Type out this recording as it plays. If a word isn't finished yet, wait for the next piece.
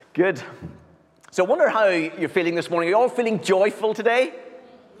Good. So I wonder how you're feeling this morning. Are you all feeling joyful today?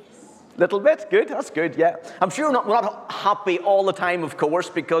 Little bit? Good. That's good, yeah. I'm sure we're not happy all the time, of course,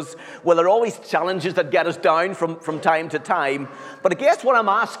 because, well, there are always challenges that get us down from time to time. But I guess what I'm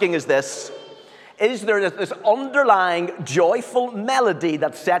asking is this. Is there this underlying joyful melody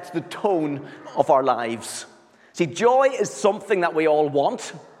that sets the tone of our lives? See, joy is something that we all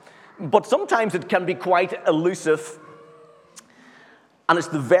want, but sometimes it can be quite elusive. And it's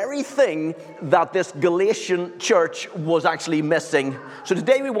the very thing that this Galatian church was actually missing. So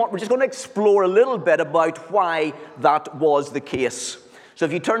today we're just going to explore a little bit about why that was the case. So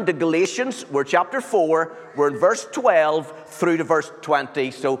if you turn to Galatians, we're chapter 4, we're in verse 12 through to verse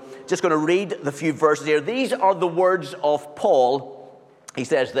 20. So just going to read the few verses here. These are the words of Paul. He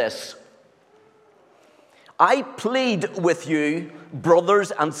says this: I plead with you,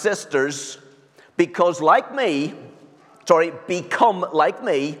 brothers and sisters, become like me,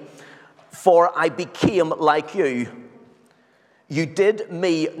 for I became like you. You did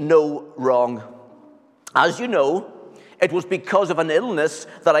me no wrong. As you know, it was because of an illness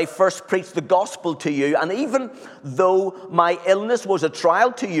that I first preached the gospel to you, and even though my illness was a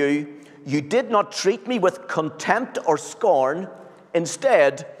trial to you, you did not treat me with contempt or scorn.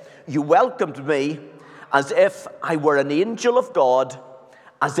 Instead, you welcomed me as if I were an angel of God,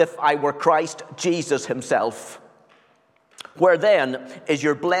 as if I were Christ Jesus himself. Where then is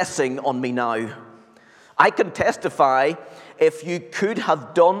your blessing on me now? I can testify, if you could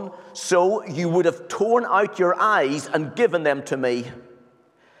have done so, you would have torn out your eyes and given them to me.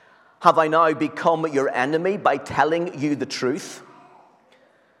 Have I now become your enemy by telling you the truth?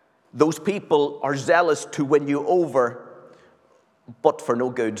 Those people are zealous to win you over, but for no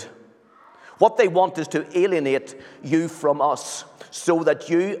good. What they want is to alienate you from us, so that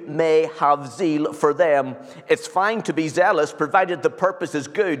you may have zeal for them. It's fine to be zealous, provided the purpose is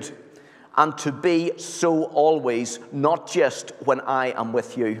good, and to be so always, not just when I am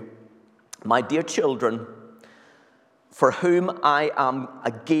with you. My dear children, for whom I am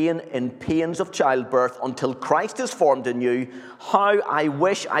again in pains of childbirth until Christ is formed in you, how I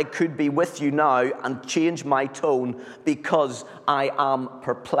wish I could be with you now and change my tone, because I am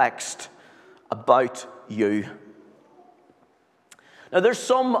perplexed about you. Now, there's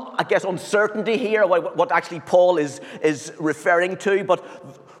some, uncertainty here about what actually Paul is referring to, but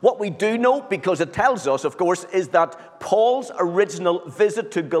what we do know, because it tells us, of course, is that Paul's original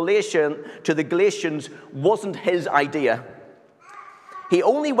visit to the Galatians wasn't his idea. He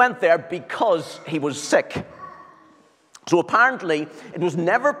only went there because he was sick. So apparently, it was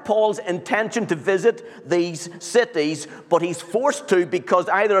never Paul's intention to visit these cities, but he's forced to because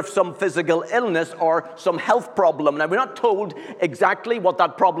either of some physical illness or some health problem. Now, we're not told exactly what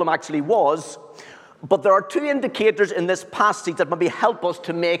that problem actually was, but there are two indicators in this passage that maybe help us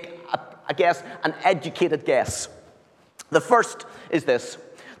to make, an educated guess. The first is this.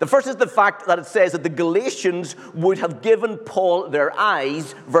 The first is the fact that it says that the Galatians would have given Paul their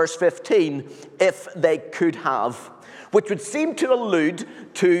eyes, verse 15, if they could have, which would seem to allude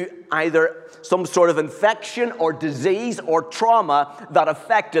to either some sort of infection or disease or trauma that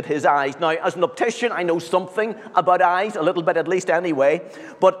affected his eyes. Now, as an optician, I know something about eyes, a little bit at least anyway,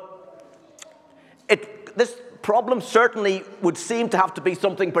 but this problem certainly would seem to have to be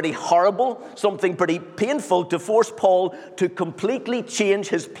something pretty horrible, something pretty painful to force Paul to completely change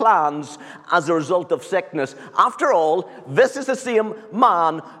his plans as a result of sickness. After all, this is the same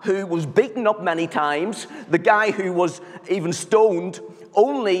man who was beaten up many times, the guy who was even stoned,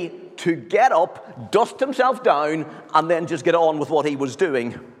 only to get up, dust himself down, and then just get on with what he was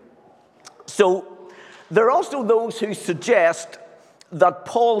doing. So there are also those who suggest that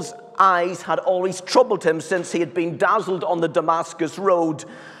Paul's eyes had always troubled him since he had been dazzled on the Damascus road,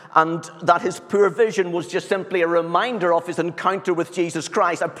 and that his poor vision was just simply a reminder of his encounter with Jesus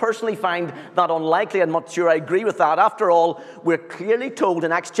Christ. I personally find that unlikely. I'm not sure I agree with that. After all, we're clearly told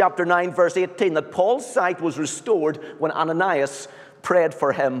in Acts chapter 9, verse 18, that Paul's sight was restored when Ananias prayed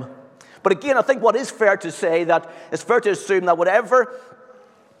for him. But again, I think what is fair to say, that it's fair to assume that whatever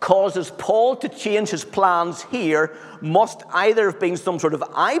causes Paul to change his plans here must either have been some sort of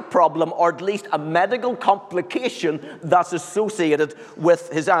eye problem or at least a medical complication that's associated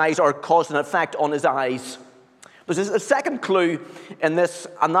with his eyes or caused an effect on his eyes. There's a second clue in this,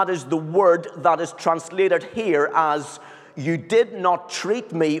 and that is the word that is translated here as, you did not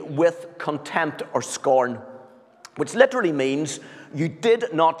treat me with contempt or scorn, which literally means you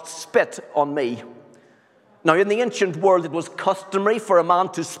did not spit on me. Now, in the ancient world, it was customary for a man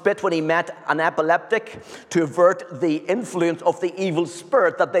to spit when he met an epileptic to avert the influence of the evil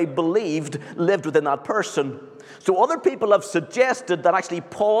spirit that they believed lived within that person. So other people have suggested that actually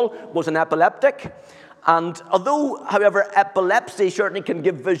Paul was an epileptic. And although, however, epilepsy certainly can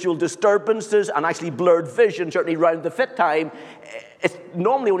give visual disturbances and actually blurred vision, certainly around the fit time, it's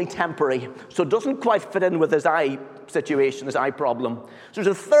normally only temporary. So it doesn't quite fit in with his eye situation, his eye problem. So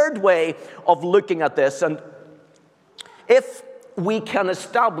there's a third way of looking at this. And if we can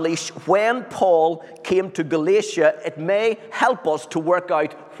establish when Paul came to Galatia, it may help us to work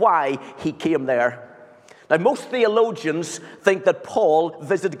out why he came there. Now, most theologians think that Paul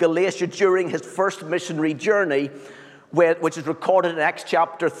visited Galatia during his first missionary journey, which is recorded in Acts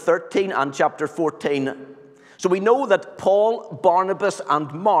chapter 13 and chapter 14. So we know that Paul, Barnabas,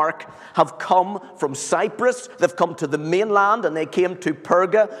 and Mark have come from Cyprus. They've come to the mainland, and they came to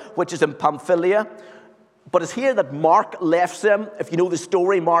Perga, which is in Pamphylia. But it's here that Mark left them. If you know the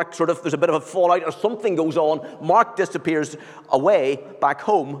story, Mark there's a bit of a fallout or something goes on. Mark disappears away back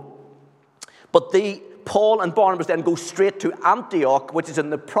home. But Paul and Barnabas then go straight to Antioch, which is in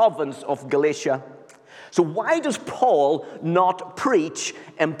the province of Galatia. So why does Paul not preach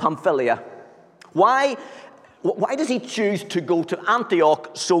in Pamphylia? Why does he choose to go to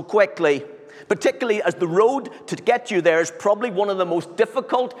Antioch so quickly? Particularly as the road to get you there is probably one of the most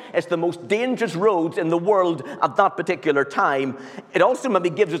difficult, it's the most dangerous roads in the world at that particular time. It also maybe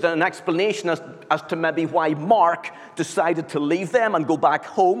gives us an explanation as to maybe why Mark decided to leave them and go back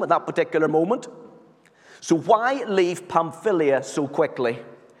home at that particular moment. So why leave Pamphylia so quickly?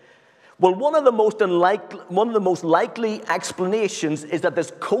 Well, one of the most likely explanations is that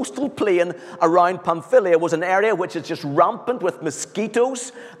this coastal plain around Pamphylia was an area which is just rampant with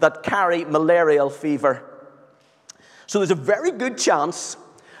mosquitoes that carry malarial fever. So there's a very good chance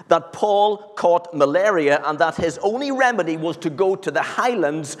that Paul caught malaria and that his only remedy was to go to the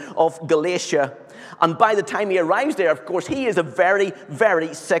highlands of Galatia. And by the time he arrives there, of course, he is a very,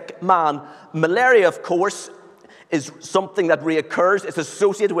 very sick man. Malaria, of course, is something that reoccurs. It's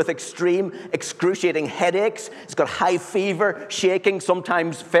associated with extreme, excruciating headaches. It's got high fever, shaking,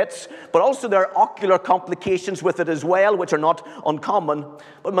 sometimes fits. But also there are ocular complications with it as well, which are not uncommon.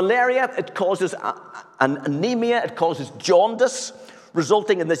 But malaria, it causes an anemia, it causes jaundice,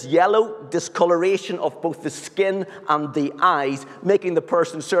 resulting in this yellow discoloration of both the skin and the eyes, making the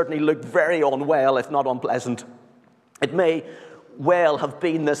person certainly look very unwell, if not unpleasant. It may well have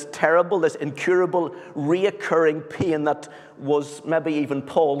been this terrible, this incurable, reoccurring pain that was maybe even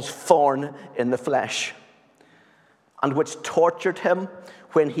Paul's thorn in the flesh, and which tortured him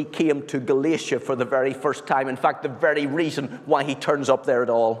when he came to Galatia for the very first time. In fact, the very reason why he turns up there at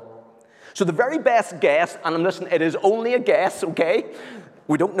all. So the very best guess, and listen, it is only a guess, okay?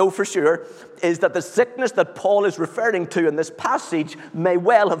 We don't know for sure, is that the sickness that Paul is referring to in this passage may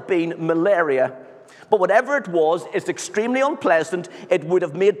well have been malaria. But whatever it was, it's extremely unpleasant. It would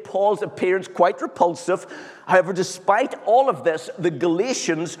have made Paul's appearance quite repulsive. However, despite all of this, the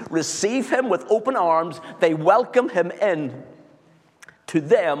Galatians receive him with open arms. They welcome him in. To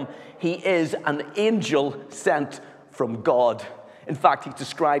them, he is an angel sent from God. In fact, he's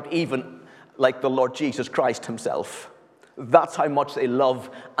described even like the Lord Jesus Christ himself. That's how much they love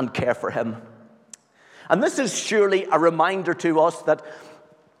and care for him. And this is surely a reminder to us that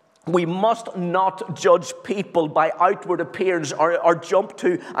we must not judge people by outward appearance or jump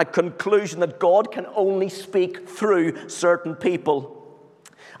to a conclusion that God can only speak through certain people.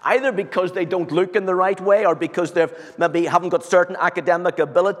 Either because they don't look in the right way, or because they maybe haven't got certain academic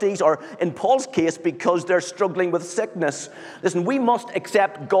abilities, or in Paul's case, because they're struggling with sickness. Listen, we must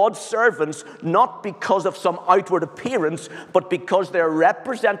accept God's servants not because of some outward appearance, but because they're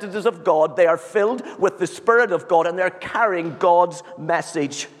representatives of God. They are filled with the Spirit of God, and they're carrying God's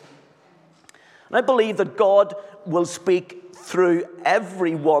message. And I believe that God will speak through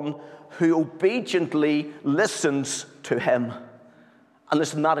everyone who obediently listens to him. And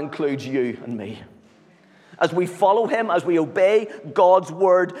listen, that includes you and me. As we follow him, as we obey God's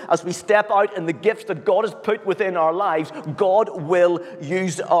word, as we step out in the gifts that God has put within our lives, God will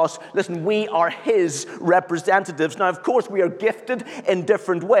use us. Listen, we are his representatives. Now, of course, we are gifted in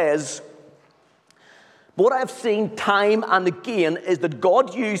different ways. But what I've seen time and again is that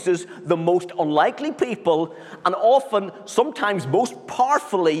God uses the most unlikely people, and often, sometimes most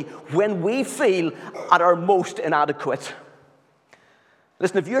powerfully, when we feel at our most inadequate.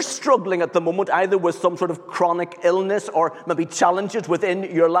 Listen, if you're struggling at the moment either with some sort of chronic illness or maybe challenges within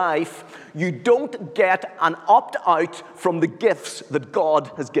your life, you don't get an opt-out from the gifts that God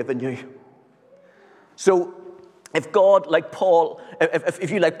has given you. So if God, like Paul,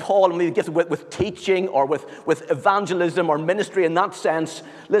 if you like Paul and maybe gifted with teaching or with evangelism or ministry in that sense,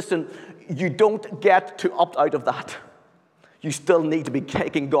 listen, you don't get to opt out of that. You still need to be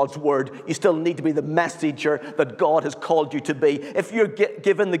taking God's word. You still need to be the messenger that God has called you to be. If you're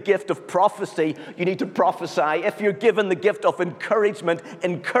given the gift of prophecy, you need to prophesy. If you're given the gift of encouragement,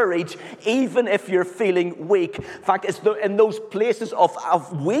 encourage, even if you're feeling weak. In fact, it's in those places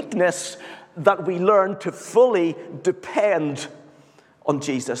of weakness that we learn to fully depend on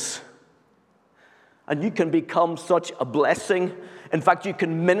Jesus. And you can become such a blessing. In fact, you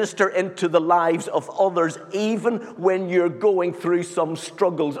can minister into the lives of others even when you're going through some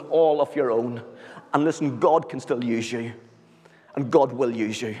struggles all of your own. And listen, God can still use you. And God will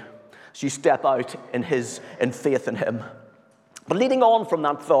use you as you step out in faith in Him. But leading on from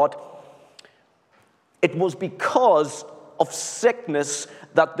that thought, it was because of sickness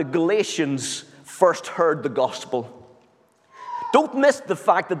that the Galatians first heard the gospel. Don't miss the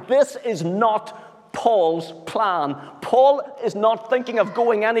fact that this is not Paul's plan. Paul is not thinking of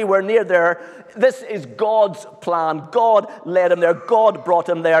going anywhere near there. This is God's plan. God led him there. God brought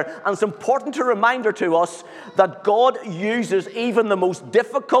him there. And it's important to reminder to us that God uses even the most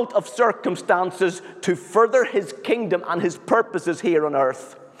difficult of circumstances to further His kingdom and His purposes here on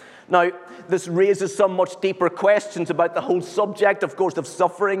earth. Now, this raises some much deeper questions about the whole subject, of course, of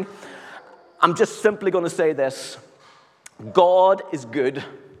suffering. I'm just simply going to say this. God is good.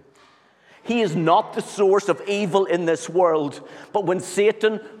 He is not the source of evil in this world. But when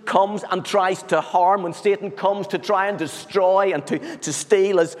Satan comes and tries to harm, when Satan comes to try and destroy and to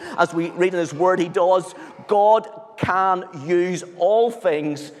steal, as we read in His Word, he does, God can use all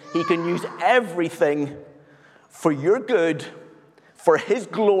things. He can use everything for your good, for His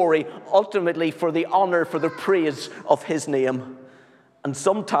glory, ultimately for the honor, for the praise of His name. And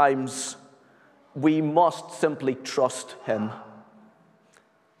sometimes we must simply trust Him.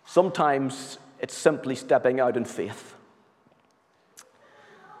 Sometimes it's simply stepping out in faith.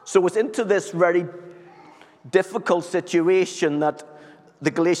 So it's into this very difficult situation that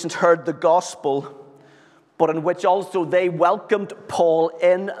the Galatians heard the gospel, but in which also they welcomed Paul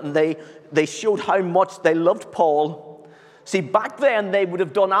in, and they showed how much they loved Paul. See, back then they would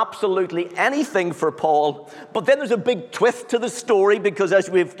have done absolutely anything for Paul, but then there's a big twist to the story, because as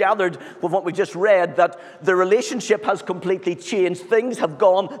we've gathered with what we just read, that the relationship has completely changed. Things have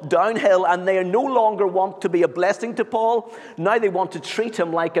gone downhill, and they no longer want to be a blessing to Paul. Now they want to treat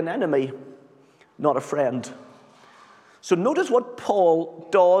him like an enemy, not a friend. So notice what Paul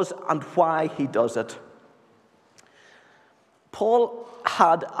does and why he does it. Paul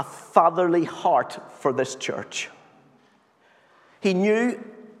had a fatherly heart for this church. He knew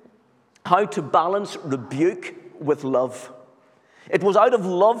how to balance rebuke with love. It was out of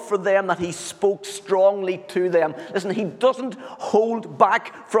love for them that he spoke strongly to them. Listen, he doesn't hold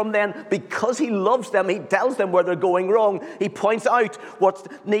back from them because he loves them. He tells them where they're going wrong. He points out what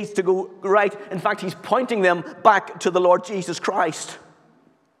needs to go right. In fact, he's pointing them back to the Lord Jesus Christ.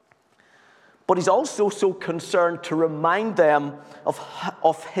 But he's also so concerned to remind them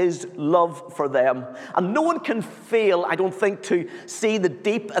of his love for them. And no one can fail, I don't think, to see the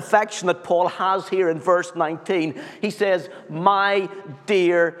deep affection that Paul has here in verse 19. He says, "My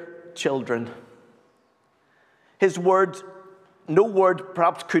dear children." His words, no word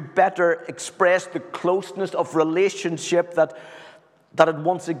perhaps could better express the closeness of relationship that had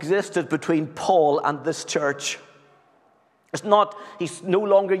once existed between Paul and this church. He's no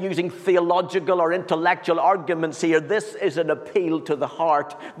longer using theological or intellectual arguments here. This is an appeal to the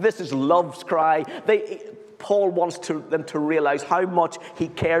heart. This is love's cry. Paul wants them to realize how much he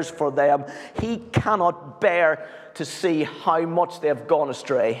cares for them. He cannot bear to see how much they have gone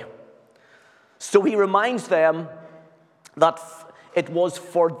astray. So he reminds them that it was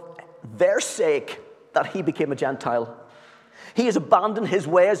for their sake that he became a Gentile. He has abandoned his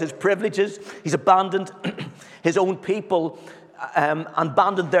ways, his privileges. He's abandoned his own people,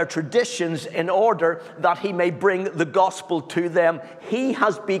 abandoned their traditions in order that he may bring the gospel to them. He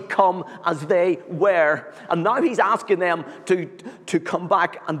has become as they were. And now he's asking them to come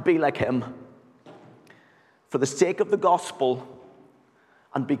back and be like him. For the sake of the gospel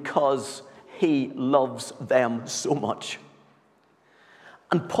and because he loves them so much.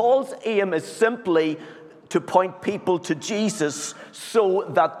 And Paul's aim is simply to point people to Jesus so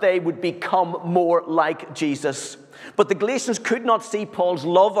that they would become more like Jesus. But the Galatians could not see Paul's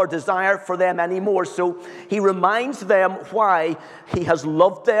love or desire for them anymore, so he reminds them why he has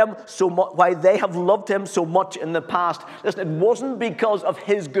loved them so much, why they have loved him so much in the past. Listen, it wasn't because of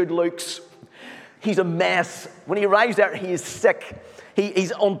his good looks. He's a mess. When he arrives there, he is sick.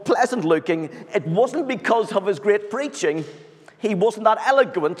 He's unpleasant looking. It wasn't because of his great preaching. He wasn't that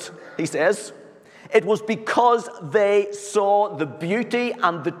eloquent, he says. It was because they saw the beauty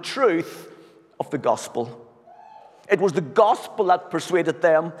and the truth of the gospel. It was the gospel that persuaded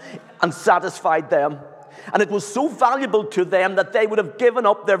them and satisfied them. And it was so valuable to them that they would have given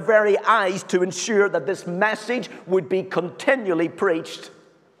up their very eyes to ensure that this message would be continually preached.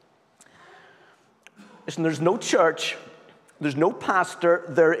 Listen, there's no church, there's no pastor,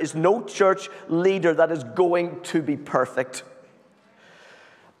 there is no church leader that is going to be perfect.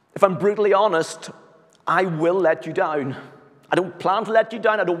 If I'm brutally honest, I will let you down. I don't plan to let you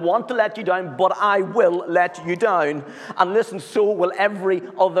down. I don't want to let you down, but I will let you down. And listen, so will every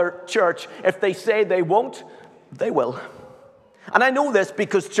other church. If they say they won't, they will. And I know this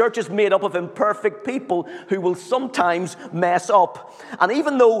because church is made up of imperfect people who will sometimes mess up. And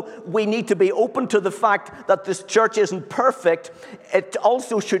even though we need to be open to the fact that this church isn't perfect, it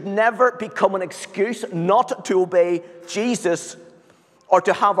also should never become an excuse not to obey Jesus or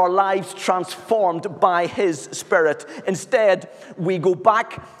to have our lives transformed by His Spirit. Instead, we go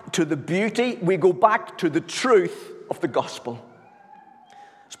back to the beauty, we go back to the truth of the gospel.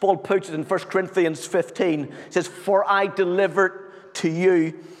 As Paul puts it in 1 Corinthians 15, he says, "For I delivered to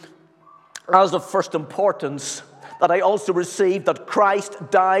you as of first importance that I also received that Christ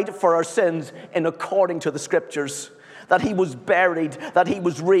died for our sins in according to the Scriptures, that He was buried, that He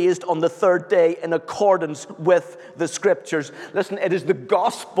was raised on the third day in accordance with the Scriptures." Listen, it is the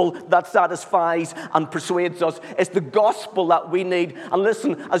gospel that satisfies and persuades us. It's the gospel that we need. And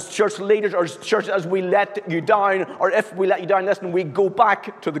listen, as church leaders or church, as we let you down, or if we let you down, listen, we go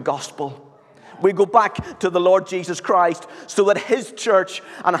back to the gospel. We go back to the Lord Jesus Christ so that His church,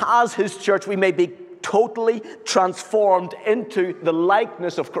 and as His church, we may be totally transformed into the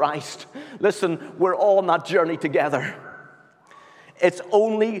likeness of Christ. Listen, we're all on that journey together. It's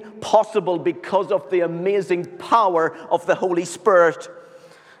only possible because of the amazing power of the Holy Spirit.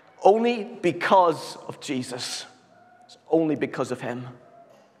 Only because of Jesus. It's only because of Him.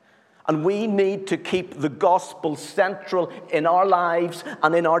 And we need to keep the gospel central in our lives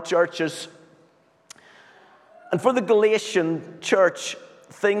and in our churches. And for the Galatian church,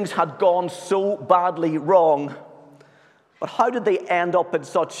 things had gone so badly wrong. But how did they end up in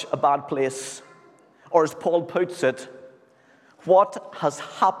such a bad place? Or as Paul puts it, what has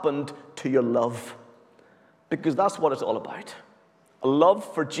happened to your love? Because that's what it's all about. A love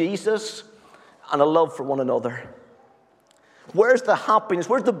for Jesus and a love for one another. Where's the happiness?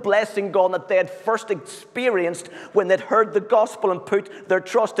 Where's the blessing gone that they had first experienced when they'd heard the gospel and put their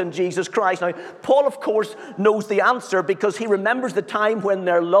trust in Jesus Christ? Now, Paul, of course, knows the answer because he remembers the time when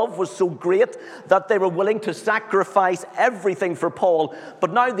their love was so great that they were willing to sacrifice everything for Paul.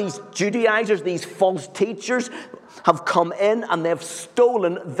 But now these Judaizers, these false teachers, have come in and they've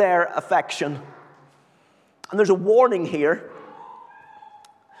stolen their affection. And there's a warning here.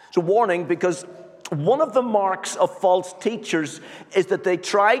 It's a warning because one of the marks of false teachers is that they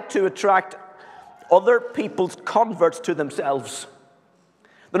try to attract other people's converts to themselves.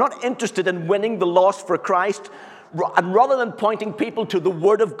 They're not interested in winning the lost for Christ. And rather than pointing people to the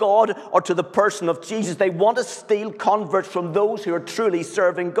Word of God or to the person of Jesus, they want to steal converts from those who are truly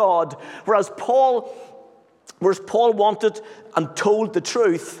serving God. Whereas Paul wanted and told the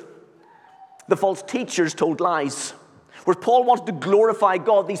truth, the false teachers told lies. Where Paul wanted to glorify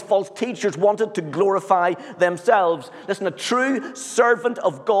God, these false teachers wanted to glorify themselves. Listen, a true servant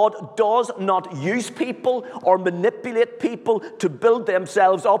of God does not use people or manipulate people to build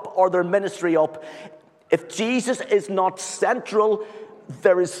themselves up or their ministry up. If Jesus is not central,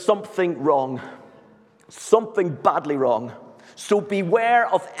 there is something wrong. Something badly wrong. So beware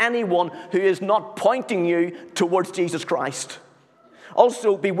of anyone who is not pointing you towards Jesus Christ.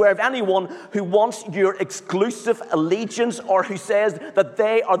 Also, beware of anyone who wants your exclusive allegiance or who says that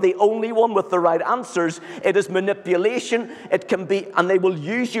they are the only one with the right answers. It is manipulation. It can be, and they will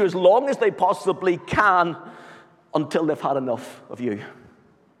use you as long as they possibly can until they've had enough of you.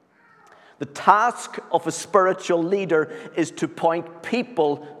 The task of a spiritual leader is to point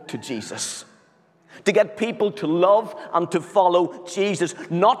people to Jesus. To get people to love and to follow Jesus,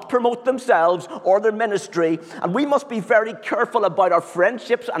 not promote themselves or their ministry. And we must be very careful about our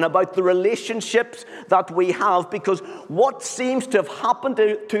friendships and about the relationships that we have, because what seems to have happened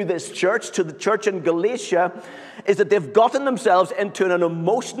to this church, to the church in Galatia, is that they've gotten themselves into an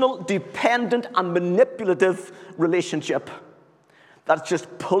emotional, dependent, and manipulative relationship. That's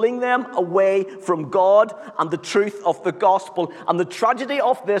just pulling them away from God and the truth of the gospel. And the tragedy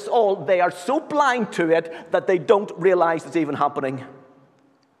of this all, they are so blind to it that they don't realize it's even happening.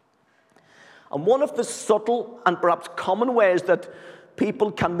 And one of the subtle and perhaps common ways that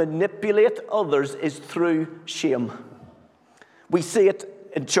people can manipulate others is through shame. We see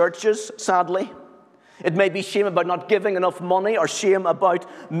it in churches, sadly. It may be shame about not giving enough money, or shame about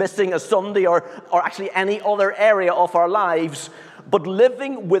missing a Sunday, or actually any other area of our lives. But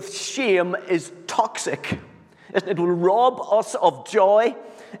living with shame is toxic. It will rob us of joy,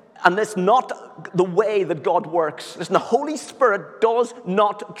 and it's not the way that God works. Listen, the Holy Spirit does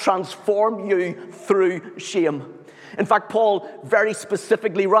not transform you through shame. In fact, Paul very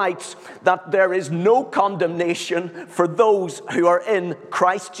specifically writes that there is no condemnation for those who are in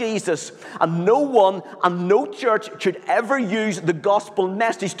Christ Jesus. And no one and no church should ever use the gospel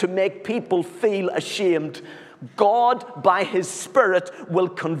message to make people feel ashamed. God, by His Spirit, will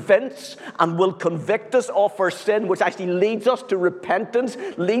convince and will convict us of our sin, which actually leads us to repentance,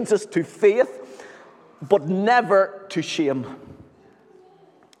 leads us to faith, but never to shame.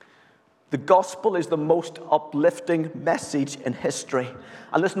 The gospel is the most uplifting message in history.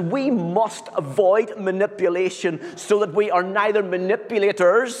 And listen, we must avoid manipulation so that we are neither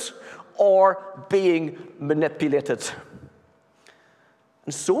manipulators or being manipulated.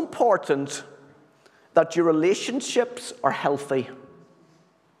 It's so important that your relationships are healthy,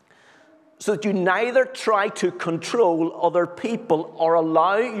 so that you neither try to control other people or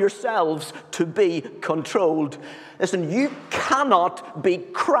allow yourselves to be controlled. Listen, you cannot be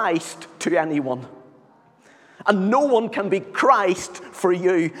Christ to anyone. And no one can be Christ for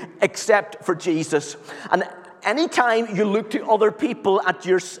you except for Jesus. And anytime you look to other people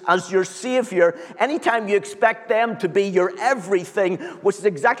as your Savior, anytime you expect them to be your everything, which is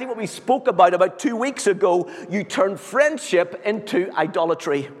exactly what we spoke about 2 weeks ago, you turn friendship into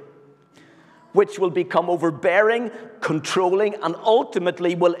idolatry, which will become overbearing, controlling, and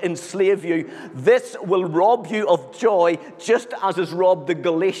ultimately will enslave you. This will rob you of joy, just as it's robbed the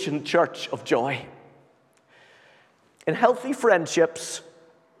Galatian church of joy. In healthy friendships,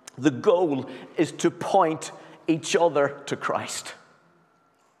 the goal is to point each other to Christ,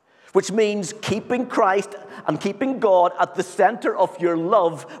 which means keeping Christ and keeping God at the center of your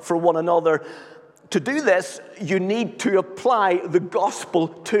love for one another. To do this, you need to apply the gospel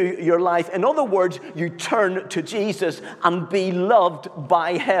to your life. In other words, you turn to Jesus and be loved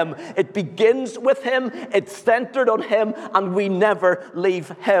by Him. It begins with Him, it's centered on Him, and we never leave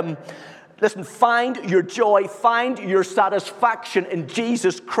Him. Listen, find your joy, find your satisfaction in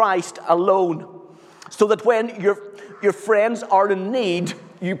Jesus Christ alone, so that when your friends are in need,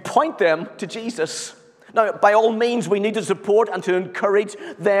 you point them to Jesus. Now, by all means, we need to support and to encourage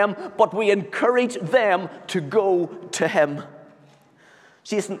them, but we encourage them to go to Him.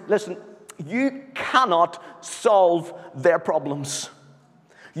 Listen, you cannot solve their problems.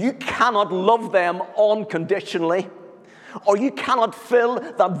 You cannot love them unconditionally, or you cannot fill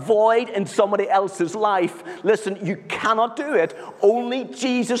that void in somebody else's life. Listen, you cannot do it. Only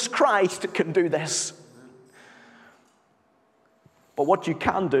Jesus Christ can do this. But what you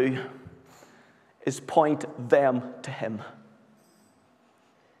can do is point them to Him.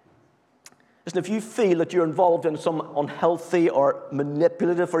 Listen, if you feel that you're involved in some unhealthy or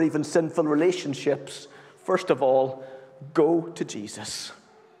manipulative or even sinful relationships, first of all, go to Jesus.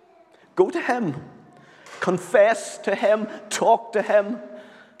 Go to Him. Confess to Him. Talk to Him.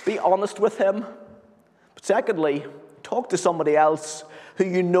 Be honest with Him. But secondly, talk to somebody else who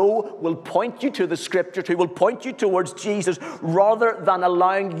you know will point you to the Scripture, who will point you towards Jesus, rather than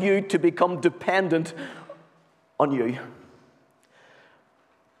allowing you to become dependent on you.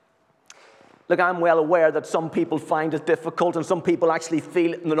 Look, I'm well aware that some people find it difficult, and some people actually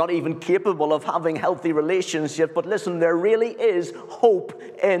feel they're not even capable of having healthy relationships. But listen, there really is hope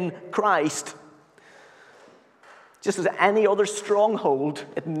in Christ. Just as any other stronghold,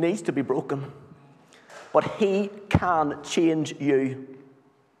 it needs to be broken. But He can change you.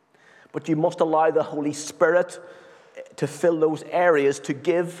 But you must allow the Holy Spirit to fill those areas, to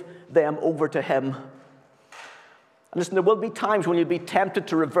give them over to Him. And listen, there will be times when you'll be tempted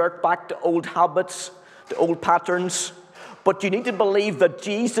to revert back to old habits, to old patterns. But you need to believe that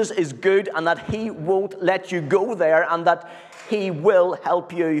Jesus is good and that He won't let you go there and that He will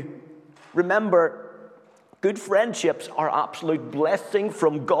help you. Remember, good friendships are absolute blessing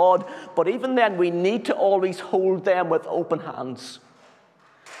from God. But even then, we need to always hold them with open hands.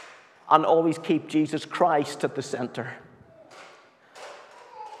 And always keep Jesus Christ at the center.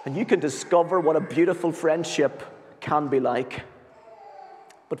 And you can discover what a beautiful friendship can be like.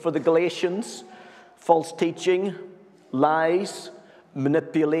 But for the Galatians, false teaching, lies,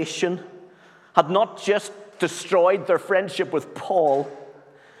 manipulation had not just destroyed their friendship with Paul,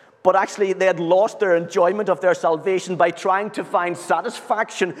 But actually, they had lost their enjoyment of their salvation by trying to find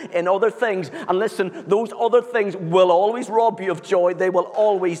satisfaction in other things. And listen, those other things will always rob you of joy. They will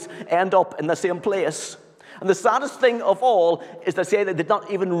always end up in the same place. And the saddest thing of all is to say they did not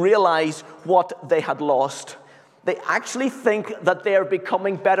even realize what they had lost. They actually think that they are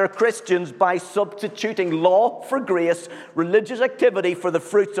becoming better Christians by substituting law for grace, religious activity for the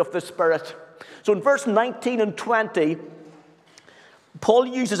fruits of the Spirit. So in verse 19 and 20, Paul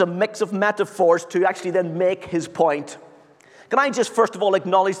uses a mix of metaphors to actually then make his point. Can I just first of all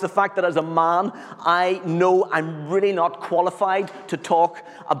acknowledge the fact that as a man, I know I'm really not qualified to talk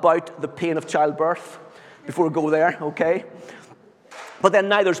about the pain of childbirth before we go there, okay? But then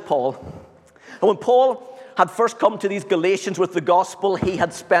neither's Paul. And when Paul had first come to these Galatians with the gospel, he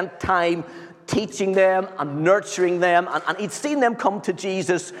had spent time teaching them and nurturing them, and he'd seen them come to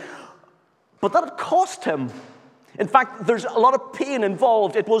Jesus, but that had cost him. In fact, there's a lot of pain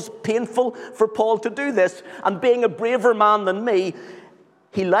involved. It was painful for Paul to do this. And being a braver man than me,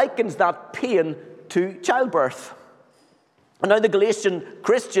 he likens that pain to childbirth. And now the Galatian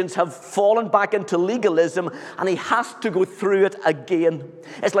Christians have fallen back into legalism, and he has to go through it again.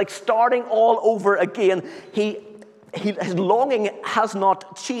 It's like starting all over again. His longing has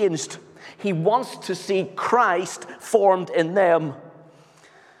not changed. He wants to see Christ formed in them.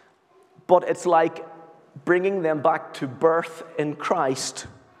 But it's like bringing them back to birth in Christ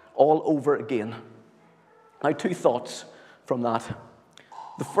all over again. Now, two thoughts from that.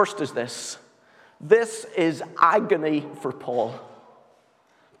 The first is this. This is agony for Paul.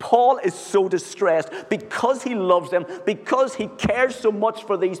 Paul is so distressed because he loves them, because he cares so much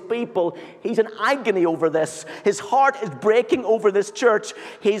for these people. He's in agony over this. His heart is breaking over this church.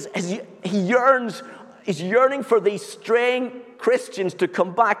 He's yearning for these straying Christians to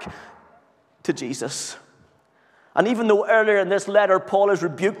come back to Jesus. And even though earlier in this letter Paul has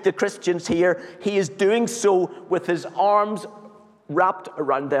rebuked the Christians here, he is doing so with his arms wrapped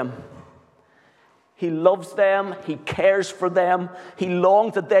around them. He loves them, he cares for them, he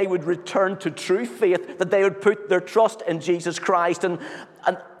longs that they would return to true faith, that they would put their trust in Jesus Christ. And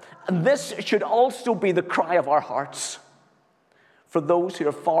this should also be the cry of our hearts for those who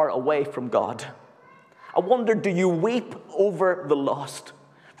are far away from God. I wonder, do you weep over the lost?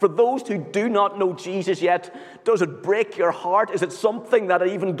 For those who do not know Jesus yet, does it break your heart? Is it something that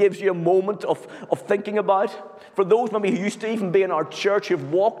even gives you a moment of thinking about? For those maybe who used to even be in our church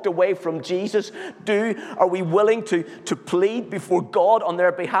who've walked away from Jesus, are we willing to plead before God on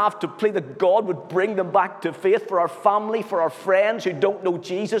their behalf, to plead that God would bring them back to faith? For our family, for our friends who don't know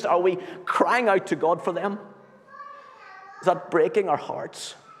Jesus, are we crying out to God for them? Is that breaking our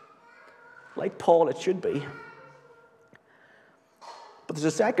hearts? Like Paul, it should be. But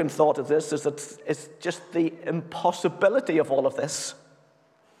there's a second thought of this, is that it's just the impossibility of all of this.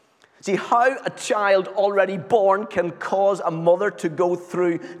 See, how a child already born can cause a mother to go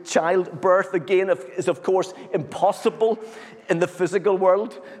through childbirth again is, of course, impossible in the physical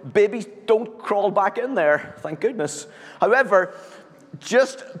world. Babies don't crawl back in there, thank goodness. However,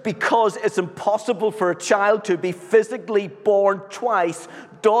 just because it's impossible for a child to be physically born twice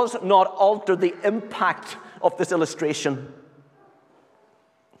does not alter the impact of this illustration.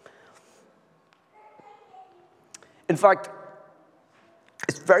 In fact,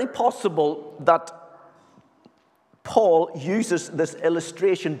 it's very possible that Paul uses this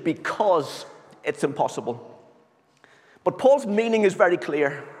illustration because it's impossible. But Paul's meaning is very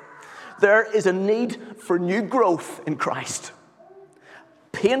clear. There is a need for new growth in Christ.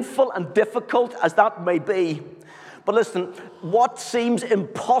 Painful and difficult as that may be. But listen, what seems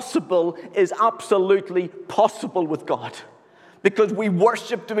impossible is absolutely possible with God. Because we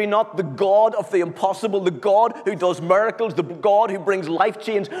worship, do we not, the God of the impossible, the God who does miracles, the God who brings life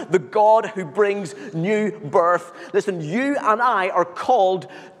change, the God who brings new birth. Listen, you and I are called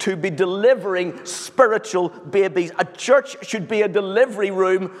to be delivering spiritual babies. A church should be a delivery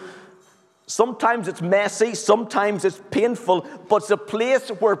room. Sometimes it's messy, sometimes it's painful, but it's a place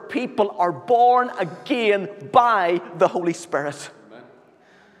where people are born again by the Holy Spirit. Amen.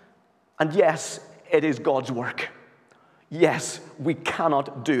 And yes, it is God's work. Yes, we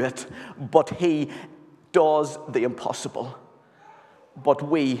cannot do it, but He does the impossible. But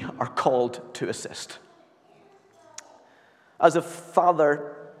we are called to assist. As a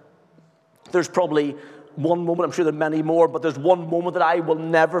father, there's probably one moment, I'm sure there are many more, but there's one moment that I will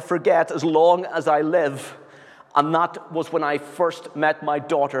never forget as long as I live. And that was when I first met my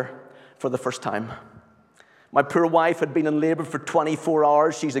daughter for the first time. My poor wife had been in labor for 24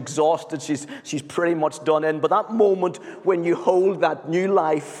 hours. She's exhausted. She's pretty much done in. But that moment when you hold that new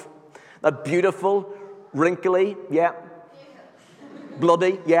life, that beautiful, wrinkly,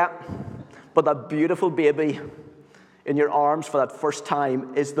 bloody, yeah. But that beautiful baby in your arms for that first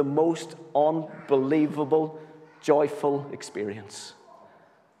time is the most unbelievable, joyful experience.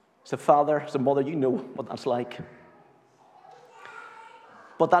 As a father, as a mother, you know what that's like.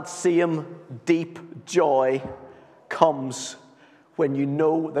 But that same deep joy comes when you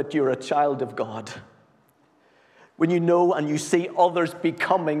know that you're a child of God. When you know and you see others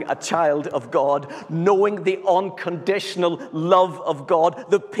becoming a child of God, knowing the unconditional love of God,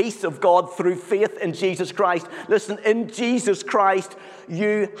 the peace of God through faith in Jesus Christ. Listen, in Jesus Christ,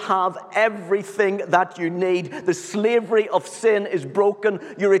 you have everything that you need. The slavery of sin is broken.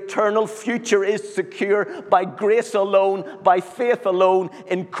 Your eternal future is secure by grace alone, by faith alone,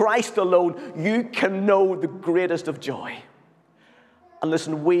 in Christ alone. You can know the greatest of joy. And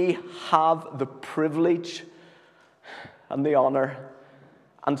listen, we have the privilege and the honor,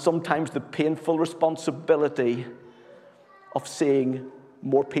 and sometimes the painful responsibility of seeing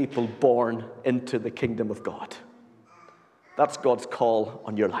more people born into the kingdom of God. That's God's call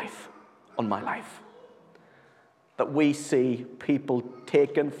on your life, on my life. That we see people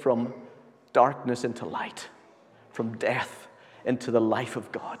taken from darkness into light, from death into the life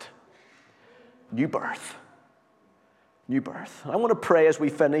of God. New birth. New birth. I want to pray as we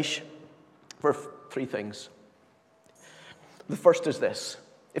finish for three things. The first is this.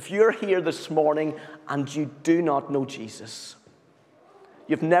 If you're here this morning and you do not know Jesus,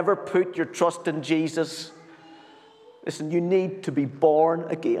 you've never put your trust in Jesus, listen, you need to be born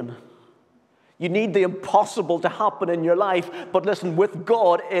again. You need the impossible to happen in your life, but listen, with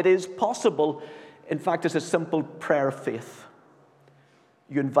God, it is possible. In fact, it's a simple prayer of faith.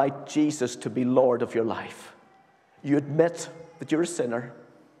 You invite Jesus to be Lord of your life. You admit that you're a sinner.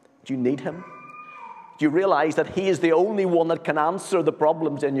 You need him. You realize that he is the only one that can answer the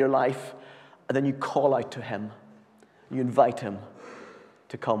problems in your life, and then you call out to him. You invite him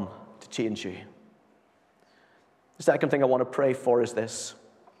to come to change you. The second thing I want to pray for is this,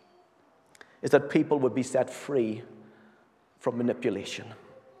 is that people would be set free from manipulation.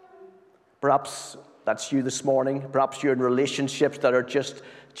 Perhaps that's you this morning. Perhaps you're in relationships that are just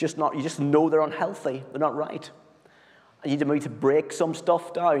not, you just know they're unhealthy, they're not right. You need to break some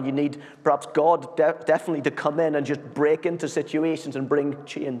stuff down. You need perhaps God definitely to come in and just break into situations and bring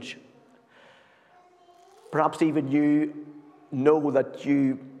change. Perhaps even you know that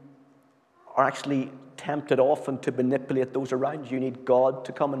you are actually tempted often to manipulate those around you. You need God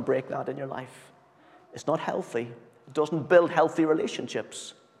to come and break that in your life. It's not healthy. It doesn't build healthy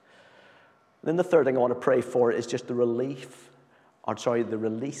relationships. And then the third thing I want to pray for is just the release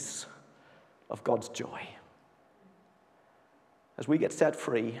of God's joy. As we get set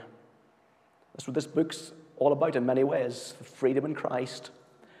free, that's what this book's all about in many ways, freedom in Christ.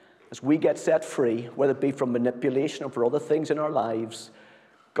 As we get set free, whether it be from manipulation or for other things in our lives,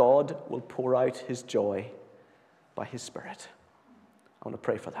 God will pour out his joy by his Spirit. I want to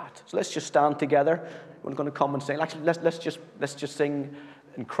pray for that. So let's just stand together. We're going to come and sing. Actually, let's just sing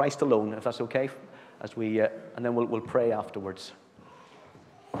in Christ alone, if that's okay, as we and then we'll pray afterwards.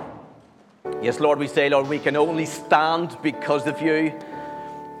 Yes, Lord, we say, Lord, we can only stand because of you.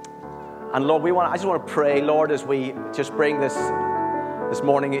 And Lord, I just want to pray, Lord, as we just bring this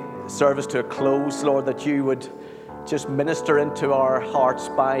morning service to a close, Lord, that you would just minister into our hearts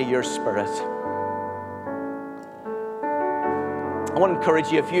by your Spirit. I want to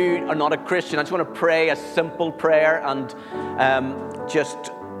encourage you, if you are not a Christian, I just want to pray a simple prayer, and just,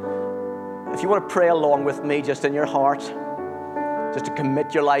 if you want to pray along with me just in your heart, just to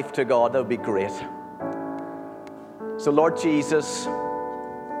commit your life to God, that would be great. So, Lord Jesus,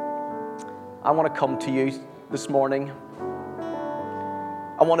 I want to come to you this morning.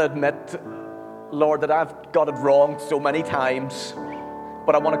 I want to admit, Lord, that I've got it wrong so many times,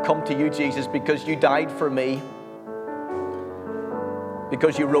 but I want to come to you, Jesus, because you died for me,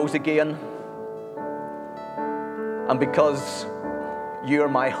 because you rose again, and because you are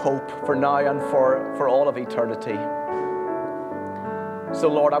my hope for now and for all of eternity. So,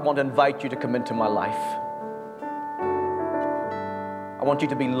 Lord, I want to invite you to come into my life. I want you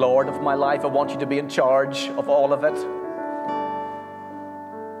to be Lord of my life. I want you to be in charge of all of it.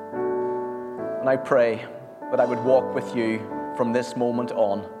 And I pray that I would walk with you from this moment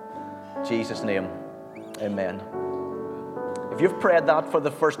on. In Jesus' name, amen. If you've prayed that for the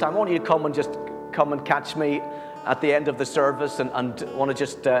first time, I want you to come and catch me at the end of the service, and want to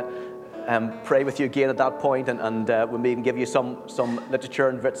just pray with you again at that point, and we'll maybe give you some literature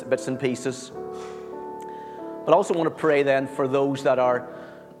and bits and pieces. But I also want to pray then for those that are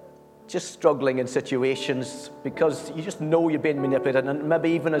just struggling in situations because you just know you're being manipulated, and maybe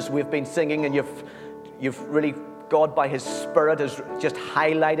even as we've been singing and you've really God by his Spirit has just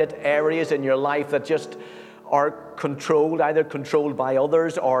highlighted areas in your life that just are controlled, either controlled by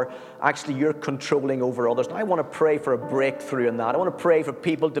others or actually you're controlling over others. And I want to pray for a breakthrough in that. I want to pray for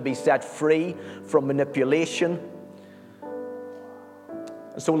people to be set free from manipulation.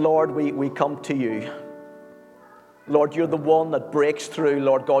 And so, Lord, we come to you. Lord, you're the one that breaks through,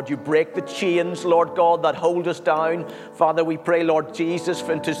 Lord God. You break the chains, Lord God, that hold us down. Father, we pray, Lord Jesus,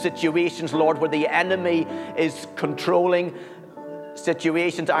 into situations, Lord, where the enemy is controlling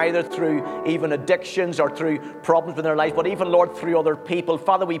situations, either through even addictions or through problems in their life, but even, Lord, through other people.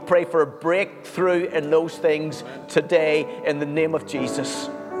 Father, we pray for a breakthrough in those things today in the name of Jesus.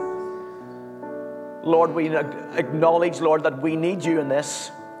 Lord, we acknowledge, Lord, that we need you in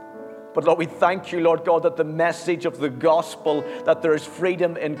this. But Lord, we thank you, Lord God, that the message of the gospel, that there is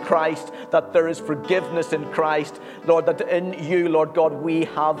freedom in Christ, that there is forgiveness in Christ, Lord, that in you, Lord God, we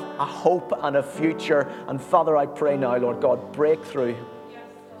have a hope and a future. And Father, I pray now, Lord God, breakthrough.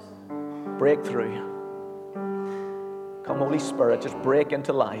 Breakthrough. Come, Holy Spirit, just break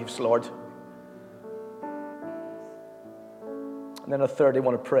into lives, Lord. And then a third, I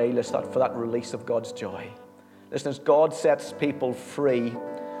want to pray, listen, for that release of God's joy. Listen, as God sets people free,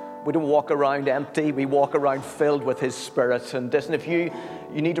 we don't walk around empty. We walk around filled with his Spirit. And listen, if you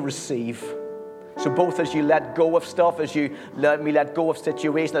need to receive. So both as you let go of stuff, as you let go of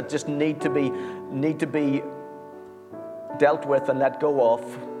situations that just need to be dealt with and let go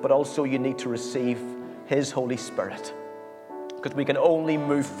of, but also you need to receive his Holy Spirit. Because we can only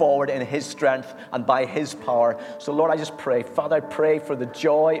move forward in his strength and by his power. So Lord, I just pray. Father, I pray for the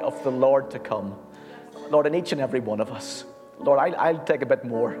joy of the Lord to come. Lord, in each and every one of us. Lord, I'll take a bit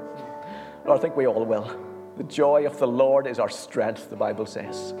more. Lord, I think we all will. The joy of the Lord is our strength, the Bible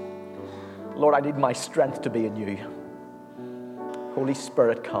says. Lord, I need my strength to be in you. Holy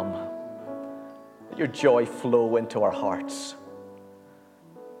Spirit, come. Let your joy flow into our hearts.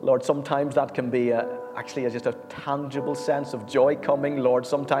 Lord, sometimes that can be actually just a tangible sense of joy coming. Lord,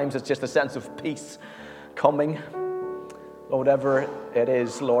 sometimes it's just a sense of peace coming. Lord, whatever it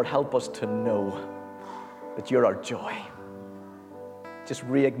is, Lord, help us to know that you're our joy. Just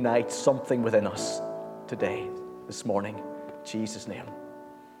reignite something within us today, this morning. In Jesus' name.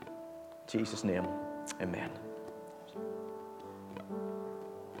 In Jesus' name, amen.